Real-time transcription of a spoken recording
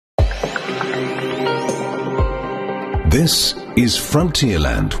This is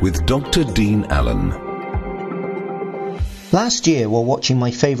Frontierland with Dr. Dean Allen. Last year, while watching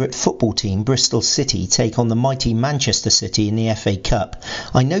my favourite football team, Bristol City, take on the mighty Manchester City in the FA Cup,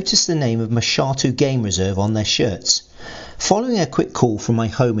 I noticed the name of Mashatu Game Reserve on their shirts. Following a quick call from my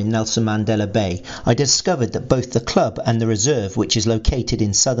home in Nelson Mandela Bay, I discovered that both the club and the reserve, which is located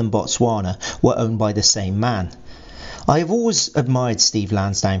in southern Botswana, were owned by the same man. I have always admired Steve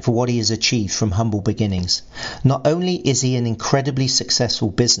Lansdown for what he has achieved from humble beginnings. Not only is he an incredibly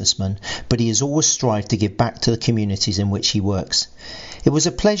successful businessman, but he has always strived to give back to the communities in which he works. It was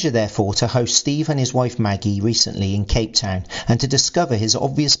a pleasure, therefore, to host Steve and his wife Maggie recently in Cape Town and to discover his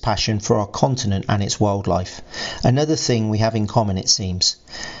obvious passion for our continent and its wildlife. Another thing we have in common, it seems.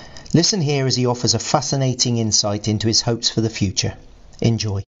 Listen here as he offers a fascinating insight into his hopes for the future.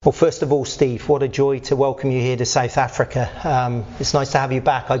 Enjoy. Well, first of all, Steve, what a joy to welcome you here to South Africa. It's nice to have you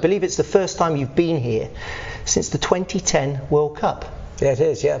back. I believe it's the first time you've been here since the 2010 World Cup. Yeah, it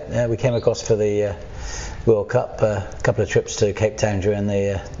is, yeah. We came across for the World Cup, a couple of trips to Cape Town during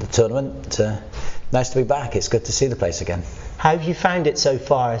the tournament. Nice to be back. It's good to see the place again. How have you found it so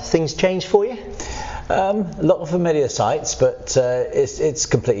far? Have things changed for you? A lot of familiar sights, but it's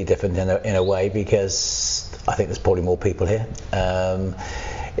completely different in a way because I think there's probably more people here.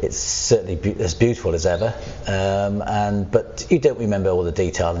 It's certainly as beautiful as ever, but you don't remember all the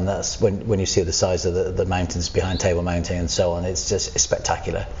detail, and that's when you see the size of the mountains behind Table Mountain and so on. It's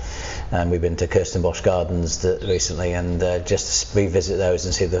spectacular. And we've been to Kirstenbosch Gardens recently, and just to revisit those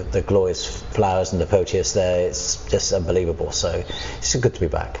and see the glorious flowers and the poaches there, it's just unbelievable. So it's good to be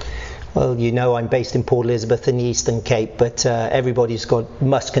back. Well, you know I'm based in Port Elizabeth in the Eastern Cape, but everybody's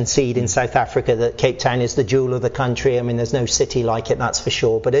must concede in South Africa that Cape Town is the jewel of the country. I mean, there's no city like it, that's for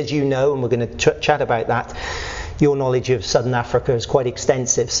sure. But as you know, and we're going to chat about that, your knowledge of Southern Africa is quite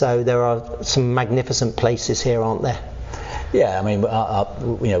extensive, so there are some magnificent places here, aren't there? Yeah, I mean,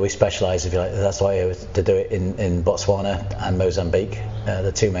 we specialise, if you like, that's why to do it in Botswana and Mozambique,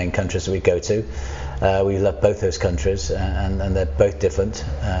 the two main countries that we go to. We love both those countries, and they're both different.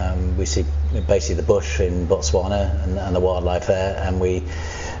 We see basically the bush in Botswana and the wildlife there, and we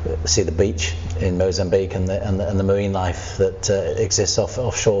see the beach in Mozambique and the marine life that exists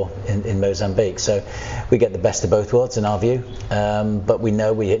offshore in Mozambique. So we get the best of both worlds in our view. But we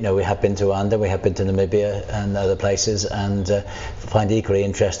have been to Rwanda, we have been to Namibia and other places, and find equally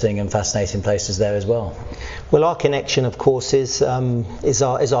interesting and fascinating places there as well. Well, our connection, of course, is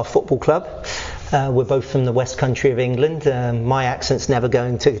our football club. We're both from the West Country of England. My accent's never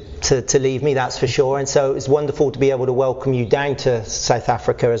going to leave me, that's for sure. And so it's wonderful to be able to welcome you down to South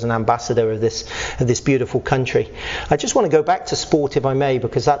Africa as an ambassador of this beautiful country. I just want to go back to sport, if I may,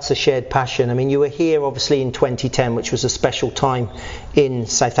 because that's a shared passion. I mean, you were here obviously in 2010, which was a special time in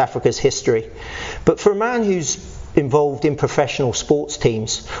South Africa's history. But for a man who's involved in professional sports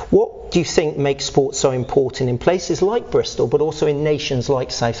teams, what do you think makes sport so important in places like Bristol, but also in nations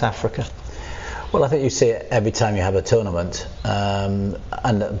like South Africa? Well, I think you see it every time you have a tournament, and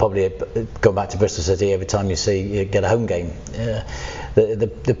probably going back to Bristol City, every time you get a home game.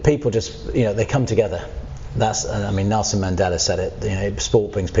 The people just, they come together. Nelson Mandela said it.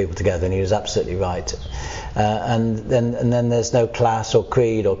 Sport brings people together, and he was absolutely right. And then there's no class or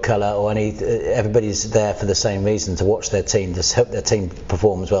creed or colour or any. Everybody's there for the same reason: to watch their team, to hope their team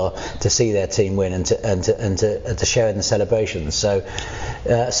performs well, to see their team win, and to share in the celebrations. So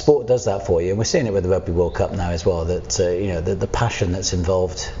sport does that for you, and we're seeing it with the Rugby World Cup now as well. That the passion that's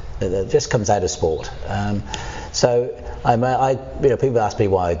involved that just comes out of sport. People ask me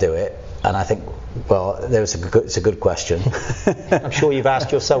why I do it, and I think, well, it's a good question. I'm sure you've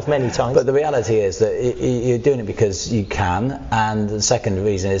asked yourself many times. But the reality is that you're doing it because you can, and the second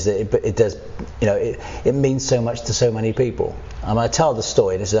reason is that it does. It means so much to so many people. I tell the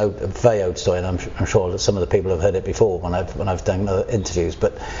story. This is a very old story, and I'm sure that some of the people have heard it before when I've done other interviews.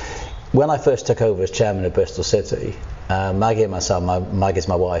 But when I first took over as chairman of Bristol City, Maggie and myself, Maggie's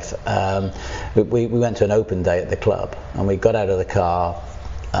my wife, we went to an open day at the club, and we got out of the car.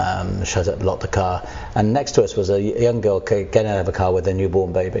 Locked the car, and next to us was a young girl getting out of a car with a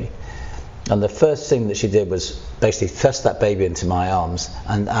newborn baby, and the first thing that she did was basically thrust that baby into my arms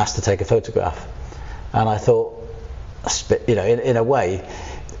and asked to take a photograph. And I thought, in a way,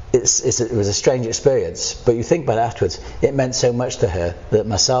 it was a strange experience, but you think about it afterwards, it meant so much to her that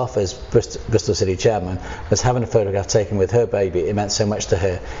myself as Bristol City chairman was having a photograph taken with her baby. It meant so much to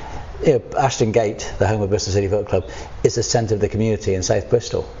her. Ashton Gate, the home of Bristol City Football Club, is the centre of the community in South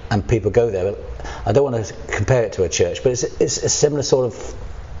Bristol, and people go there. I don't want to compare it to a church, but it's a similar sort of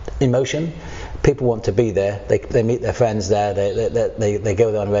emotion. people want to be there. They meet their friends there. They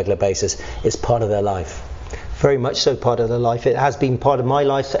go there on a regular basis. It's part of their life. Very much so part of their life. It has been part of my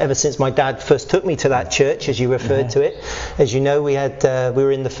life ever since my dad first took me to that church, as you referred to it. As you know, we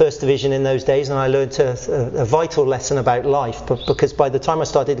were in the first division in those days, and I learned a vital lesson about life. But because by the time I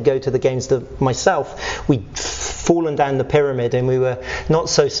started to go to the games myself, we'd fallen down the pyramid and we were not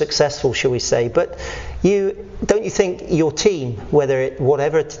so successful, shall we say. But don't you think your team,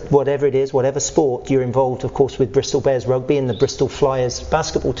 whatever it is, whatever sport you're involved, of course, with Bristol Bears Rugby and the Bristol Flyers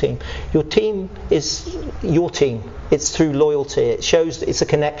Basketball team, your team is your team. It's through loyalty. It shows it's a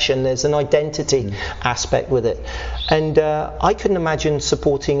connection. There's an identity aspect with it. And I couldn't imagine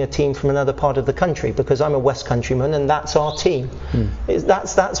supporting a team from another part of the country, because I'm a West Countryman and that's our team.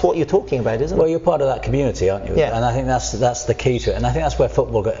 That's what you're talking about, isn't it? Well, you're part of that community, aren't you? Yeah. And I think that's the key to it. And I think that's where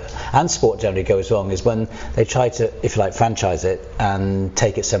football and sport generally goes wrong, is when they try to, if you like, franchise it and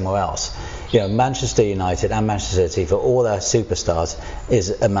take it somewhere else. Manchester United and Manchester City, for all their superstars,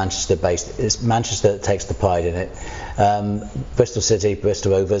 is a Manchester-based. It's Manchester that takes the pride in it. Bristol City,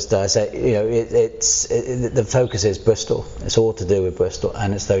 Bristol Rovers, dare I say, the focus is Bristol. It's all to do with Bristol,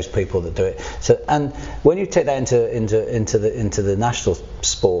 and it's those people that do it. So, and when you take that into the national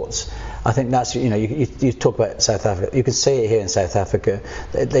sports, I think that's, you talk about South Africa. You can see it here in South Africa.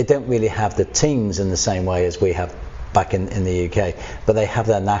 They don't really have the teams in the same way as we have back in the UK, but they have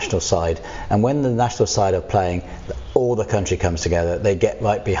their national side, and when the national side are playing, all the country comes together. They get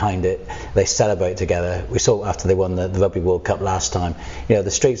right behind it. They celebrate together. We saw after they won the Rugby World Cup last time. The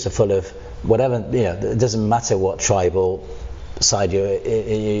streets are full of whatever. It doesn't matter what tribal side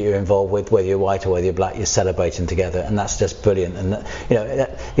you're involved with, whether you're white or whether you're black, you're celebrating together, and that's just brilliant. And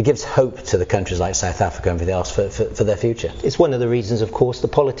it gives hope to the countries like South Africa and everything else for their future. It's one of the reasons, of course, the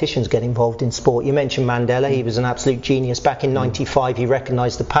politicians get involved in sport. You mentioned Mandela. He was an absolute genius. Back in '95, he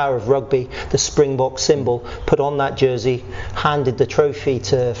recognised the power of rugby, the Springbok symbol, put on that jersey, handed the trophy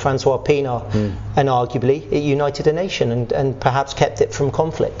to Francois Pienaar, and arguably it united a nation and perhaps kept it from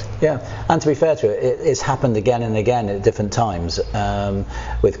conflict. Yeah, and to be fair to it, it's happened again and again at different times.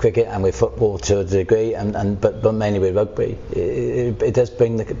 With cricket and with football to a degree, but mainly with rugby, it does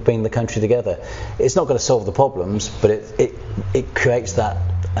bring the country together. It's not going to solve the problems, but it creates that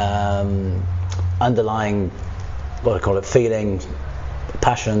underlying, what I call it, feeling,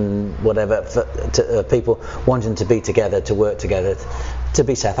 passion, whatever, to people wanting to be together, to work together, to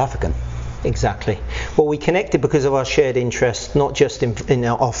be South African. Exactly. Well, we connected because of our shared interest, not just in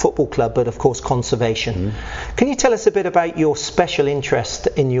our football club, but of course conservation. Can you tell us a bit about your special interest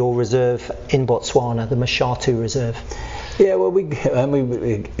in your reserve in Botswana, the Mashatu Reserve? Yeah, well,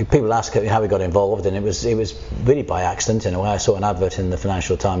 people ask how we got involved, and it was really by accident in a way. I saw an advert in the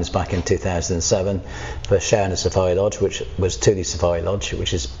Financial Times back in 2007 for sharing a safari lodge, which was Tuli Safari Lodge,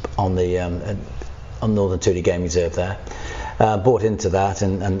 which is on Northern Tuli Game Reserve there. Bought into that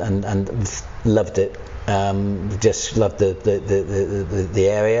and loved it. Just loved the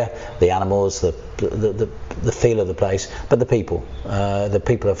area, the animals, the feel of the place, but the people. The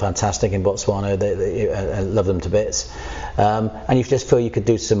people are fantastic in Botswana. I love them to bits. And you just feel you could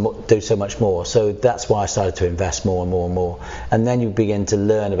do so much more. So that's why I started to invest more and more and more. And then you begin to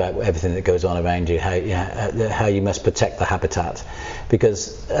learn about everything that goes on around you, how you must protect the habitat,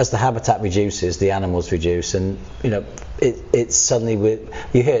 because as the habitat reduces, the animals reduce, and it's suddenly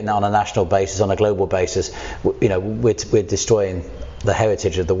you hear it now on a national basis, on a global basis. We're destroying the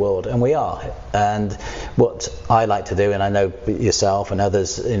heritage of the world, and we are. And what I like to do, and I know yourself and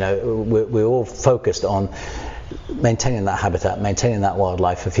others, we're all focused on maintaining that habitat, maintaining that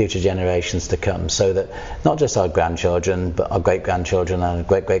wildlife for future generations to come, so that not just our grandchildren, but our great-grandchildren and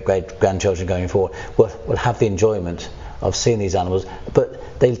great-great-great-grandchildren going forward will have the enjoyment of seeing these animals.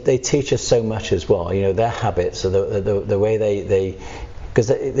 But they teach us so much as well. Their habits, the way they because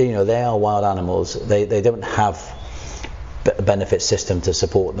they are wild animals. They don't have a benefit system to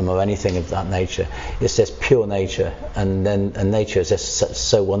support them or anything of that nature. It's just pure nature, and nature is just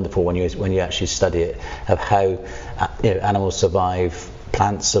so wonderful when you actually study it, of how animals survive,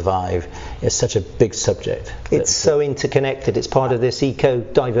 plants survive. It's such a big subject. It's so interconnected. It's part of this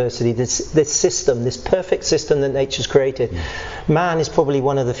eco-diversity, this system, this perfect system that nature's created. Man is probably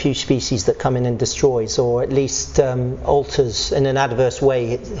one of the few species that come in and destroys, or at least alters in an adverse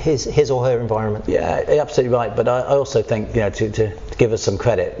way his or her environment. Yeah, you're absolutely right. But I also think, to give us some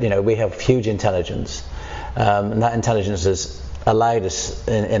credit, we have huge intelligence, and that intelligence has allowed us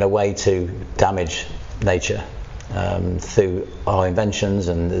in a way to damage nature. Through our inventions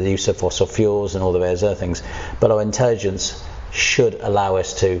and the use of fossil fuels and all the various other things, but our intelligence should allow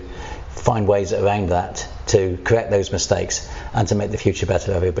us to find ways around that, to correct those mistakes and to make the future better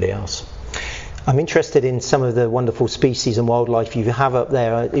for everybody else. I'm interested in some of the wonderful species and wildlife you have up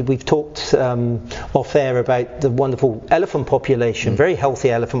there. We've talked off air about the wonderful elephant population, very healthy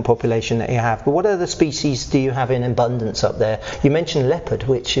elephant population that you have. But what other species do you have in abundance up there? You mentioned leopard,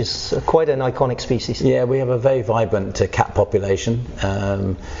 which is quite an iconic species. Yeah, we have a very vibrant cat population.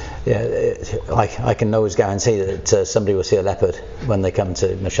 I can always guarantee that somebody will see a leopard when they come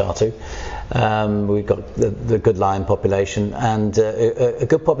to Mashatu. We've got the good lion population and a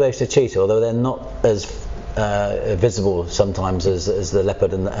good population of cheetah, although they're not as visible sometimes as the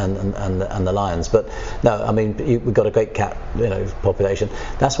leopard and the lions. But no, I mean we've got a great cat population.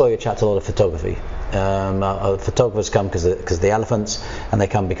 That's why we attract a lot of photography. Our photographers come because of the elephants, and they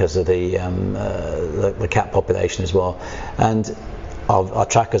come because of the cat population as well. And our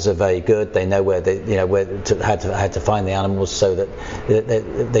trackers are very good. They know where how to find the animals, so that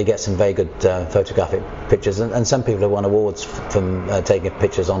they get some very good photographic pictures. And some people have won awards from taking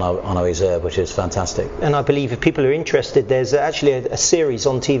pictures on our reserve, which is fantastic. And I believe if people are interested, there's actually a series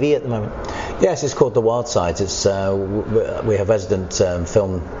on TV at the moment. Yes, it's called The Wild Side. It's we have resident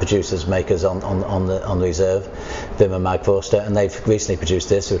film producers, makers on the reserve, Vim and Mag Forster, and they've recently produced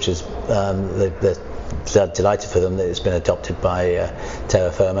this, which is they're delighted for them that it's been adopted by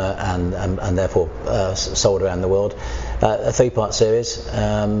terra firma and therefore sold around the world. A 3-part series.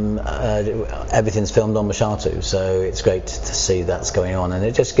 Everything's filmed on Mashatu, so it's great to see that's going on, and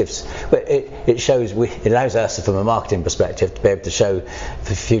it just gives, it allows us from a marketing perspective to be able to show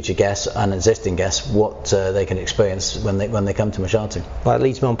for future guests and existing guests what they can experience when they come to Mashatu. Well, it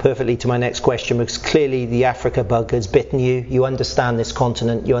leads me on perfectly to my next question, because clearly the Africa bug has bitten you. You understand this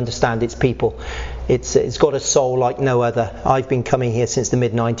continent, you understand its people. It's got a soul like no other. I've been coming here since the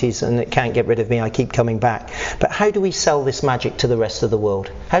mid-90s and it can't get rid of me. I keep coming back. But how do we sell this magic to the rest of the world?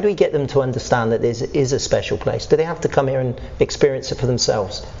 How do we get them to understand that this is a special place? Do they have to come here and experience it for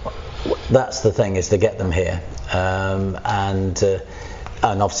themselves? That's the thing, is to get them here.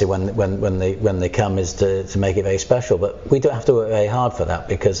 And obviously when they come is to make it very special, but we don't have to work very hard for that,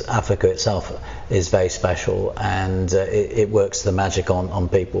 because Africa itself is very special, and it works the magic on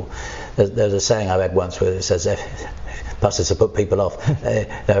people. There's a saying I read once where it says, perhaps it's to put people off,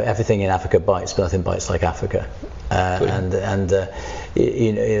 everything in Africa bites, but nothing bites like Africa.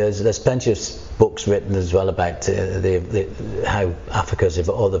 There's plenty of books written as well about how Africa's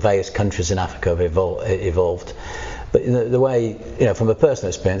or the various countries in Africa have evolved. But the way, from a personal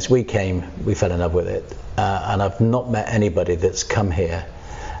experience, we fell in love with it, and I've not met anybody that's come here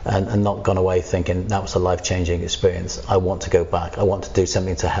and not gone away thinking that was a life-changing experience. I want to go back. I want to do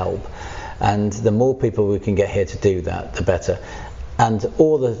something to help. And the more people we can get here to do that, the better. And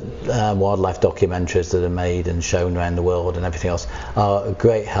all the wildlife documentaries that are made and shown around the world and everything else are a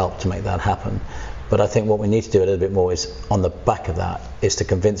great help to make that happen. But I think what we need to do a little bit more is, on the back of that, is to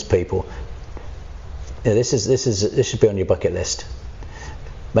convince people. This should be on your bucket list.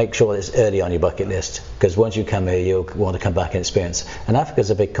 Make sure it's early on your bucket list, because once you come here, you'll want to come back and experience. And Africa's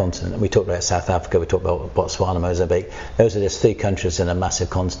a big continent. We talked about South Africa, we talked about Botswana, Mozambique. Those are just 3 countries in a massive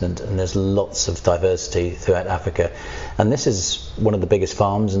continent, and there's lots of diversity throughout Africa. And this is one of the biggest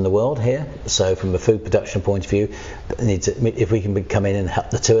farms in the world here. So from a food production point of view, if we can come in and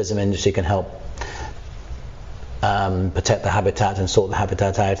help, the tourism industry can help protect the habitat and sort the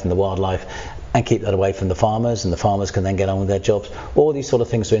habitat out and the wildlife, and keep that away from the farmers, and the farmers can then get on with their jobs. All these sort of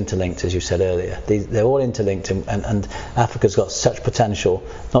things are interlinked, as you said earlier. They're all interlinked, and Africa's got such potential,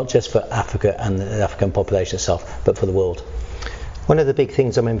 not just for Africa and the African population itself, but for the world. One of the big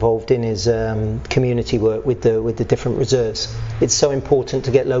things I'm involved in is community work with the different reserves. It's so important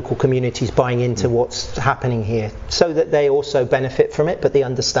to get local communities buying into what's happening here, so that they also benefit from it, but they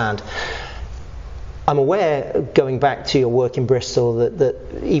understand. I'm aware, going back to your work in Bristol, that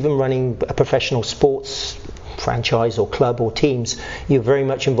even running a professional sports franchise or club or teams, you're very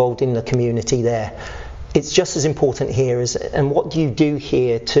much involved in the community there. It's just as important here and what do you do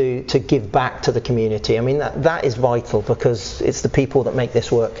here to give back to the community? I mean, that is vital, because it's the people that make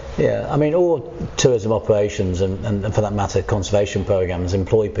this work. Yeah, I mean, all tourism operations and for that matter conservation programs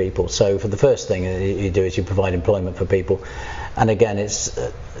employ people. So for the first thing you do is you provide employment for people. And again, it's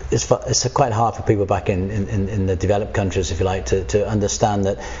quite hard for people back in the developed countries, if you like, to understand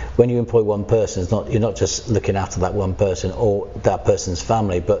that when you employ one person, you're not just looking after that one person or that person's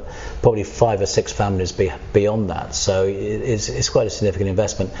family, but probably 5 or 6 families beyond that. So it's quite a significant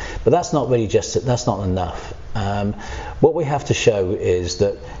investment. But that's not enough. What we have to show is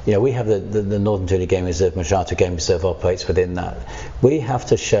that we have the Northern Tule Game Reserve, Mashatu Game Reserve operates within that. We have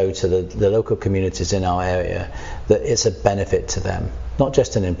to show to the local communities in our area that it's a benefit to them. not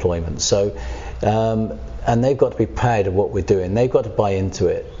just in employment. So, and they've got to be proud of what we're doing. They've got to buy into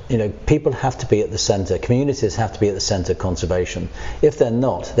it. People have to be at the centre. Communities have to be at the centre of conservation. If they're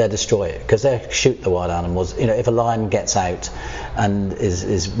not, they'll destroy it, because they'll shoot the wild animals. If a lion gets out and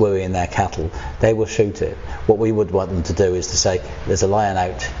is worrying their cattle, they will shoot it. What we would want them to do is to say, there's a lion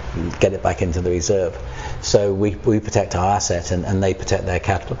out, get it back into the reserve. So we protect our asset, and they protect their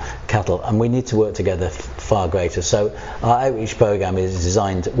cattle, and we need to work together far greater. So our outreach programme is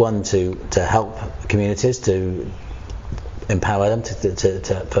designed, one, to help communities, to empower them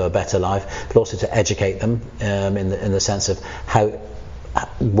for a better life, but also to educate them in the sense of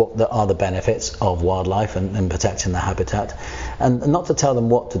what are the benefits of wildlife and protecting their habitat, and not to tell them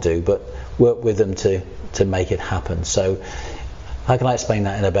what to do, but work with them to make it happen. So how can I explain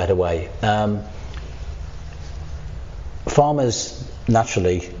that in a better way? Farmers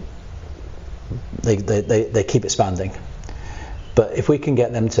naturally they keep expanding. But if we can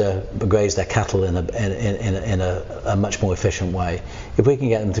get them to graze their cattle in a much more efficient way, if we can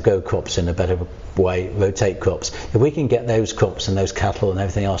get them to grow crops in a better way, rotate crops, if we can get those crops and those cattle and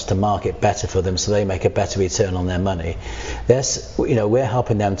everything else to market better for them, so they make a better return on their money, we're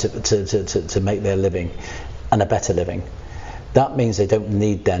helping them to make their living, and a better living. That means they don't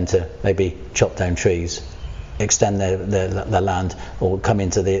need then to maybe chop down trees, extend their land, or come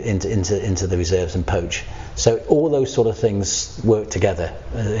into the reserves and poach. So all those sort of things work together.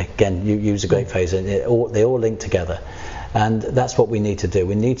 Again, you use a great phrase, they all link together, and that's what we need to do.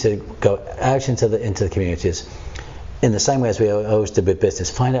 We need to go out into the communities, in the same way as we always did with business.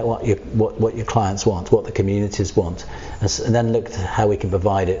 Find out what your clients want, what the communities want, and then look at how we can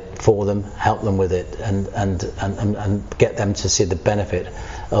provide it for them, help them with it, and get them to see the benefit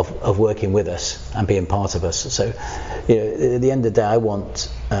of working with us and being part of us. So, at the end of the day, I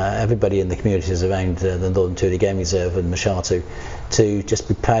want everybody in the communities around the Northern Toodyay Game Reserve and Mashatu to just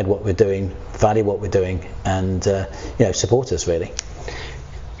be proud of what we're doing, value what we're doing, and support us really.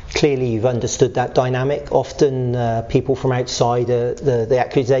 Clearly you've understood that dynamic. Often people from outside, the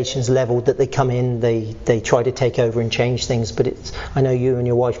accusations levelled that they come in, they try to take over and change things, but I know you and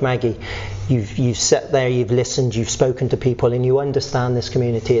your wife Maggie, you've sat there, you've listened, you've spoken to people, and you understand this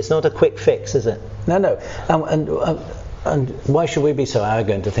community. It's not a quick fix, is it? No. And why should we be so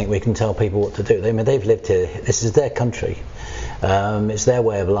arrogant to think we can tell people what to do? They've lived here, this is their country, it's their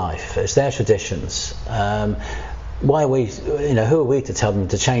way of life, it's their traditions. Why are we, who are we to tell them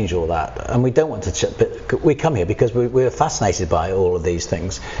to change all that? And we don't want to, but we come here because we're fascinated by all of these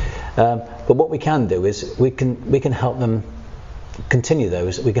things. But what we can do is we can help them continue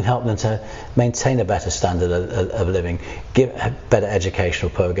those. We can help them to maintain a better standard of living, give a better educational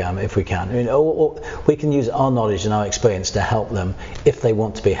program if we can. Or we can use our knowledge and our experience to help them if they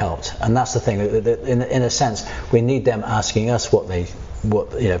want to be helped. And that's the thing. In a sense, we need them asking us for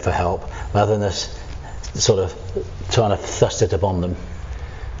help, rather than us sort of trying to thrust it upon them.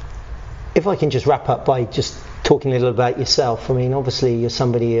 If I can just wrap up by just talking a little about yourself. Obviously you're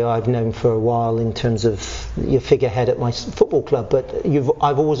somebody who I've known for a while in terms of your figurehead at my football club, but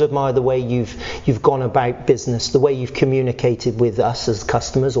I've always admired the way you've gone about business, the way you've communicated with us as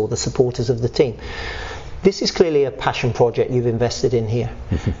customers or the supporters of the team. This is clearly a passion project you've invested in here.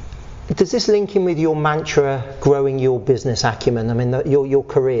 Does this link in with your mantra, growing your business acumen? Your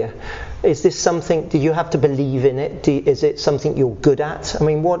career. Is this something? Do you have to believe in it? Is it something you're good at?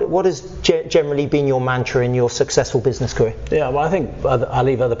 What has generally been your mantra in your successful business career? Yeah, well, I think I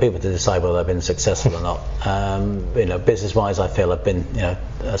leave other people to decide whether I've been successful or not. Business-wise, I feel I've been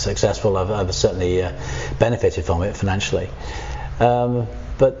successful. I've certainly benefited from it financially.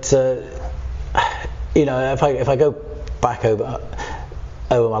 But if I go back over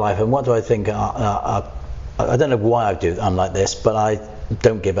my life, and what do I think? I don't know why I'm like this, but I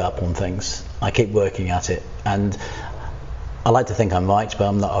don't give up on things. I keep working at it, and I like to think I'm right, but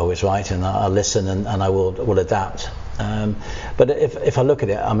I'm not always right, and I listen and I will adapt. But if I look at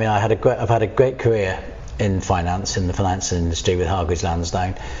it, I've had a great career in finance, in the finance industry with Hargreaves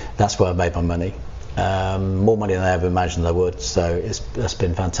Lansdown. That's where I made my money. More money than I ever imagined I would. So that's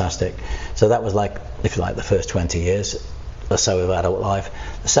been fantastic. So that was the first 20 years or so of adult life.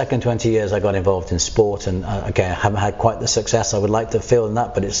 The second 20 years I got involved in sport, and again I haven't had quite the success I would like to feel in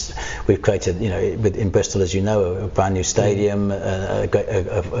that, but we've created in Bristol, as you know, a brand new stadium,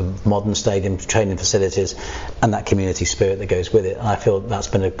 a modern stadium, training facilities, and that community spirit that goes with it, and I feel that's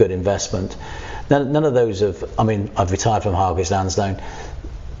been a good investment. None of those I've retired from Hargreaves Lansdown.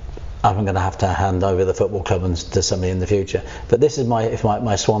 I'm going to have to hand over the football club to somebody in the future. But this is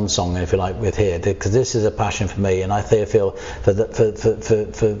my swan song, if you like, with here, because this is a passion for me, and I feel for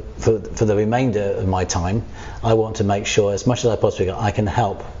the remainder of my time, I want to make sure, as much as I possibly can, I can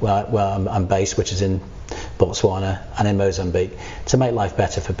help where I'm based, which is in Botswana and in Mozambique, to make life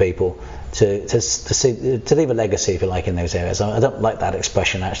better for people, to leave a legacy, if you like, in those areas. I don't like that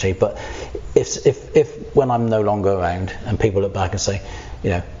expression actually, but if when I'm no longer around and people look back and say,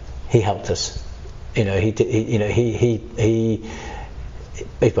 he helped us, he put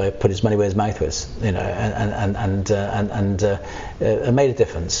his money where his mouth was, and made a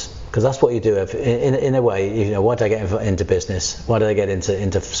difference. Because that's what you do. In a way, why did I get into business? Why did I get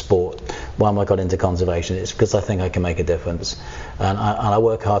into sport? Why am I got into conservation? It's because I think I can make a difference, and I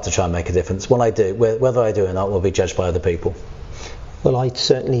work hard to try and make a difference. What I do, whether I do or not, will be judged by other people. Well, I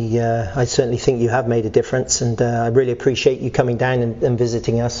certainly think you have made a difference, and I really appreciate you coming down and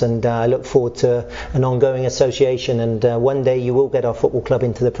visiting us, and I look forward to an ongoing association, and one day you will get our football club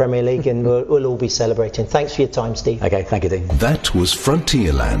into the Premier League, and we'll all be celebrating. Thanks for your time, Steve. Okay, thank you, Dean. That was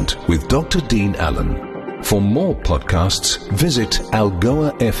Frontierland with Dr. Dean Allen. For more podcasts, visit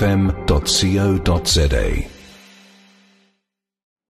algoafm.co.za.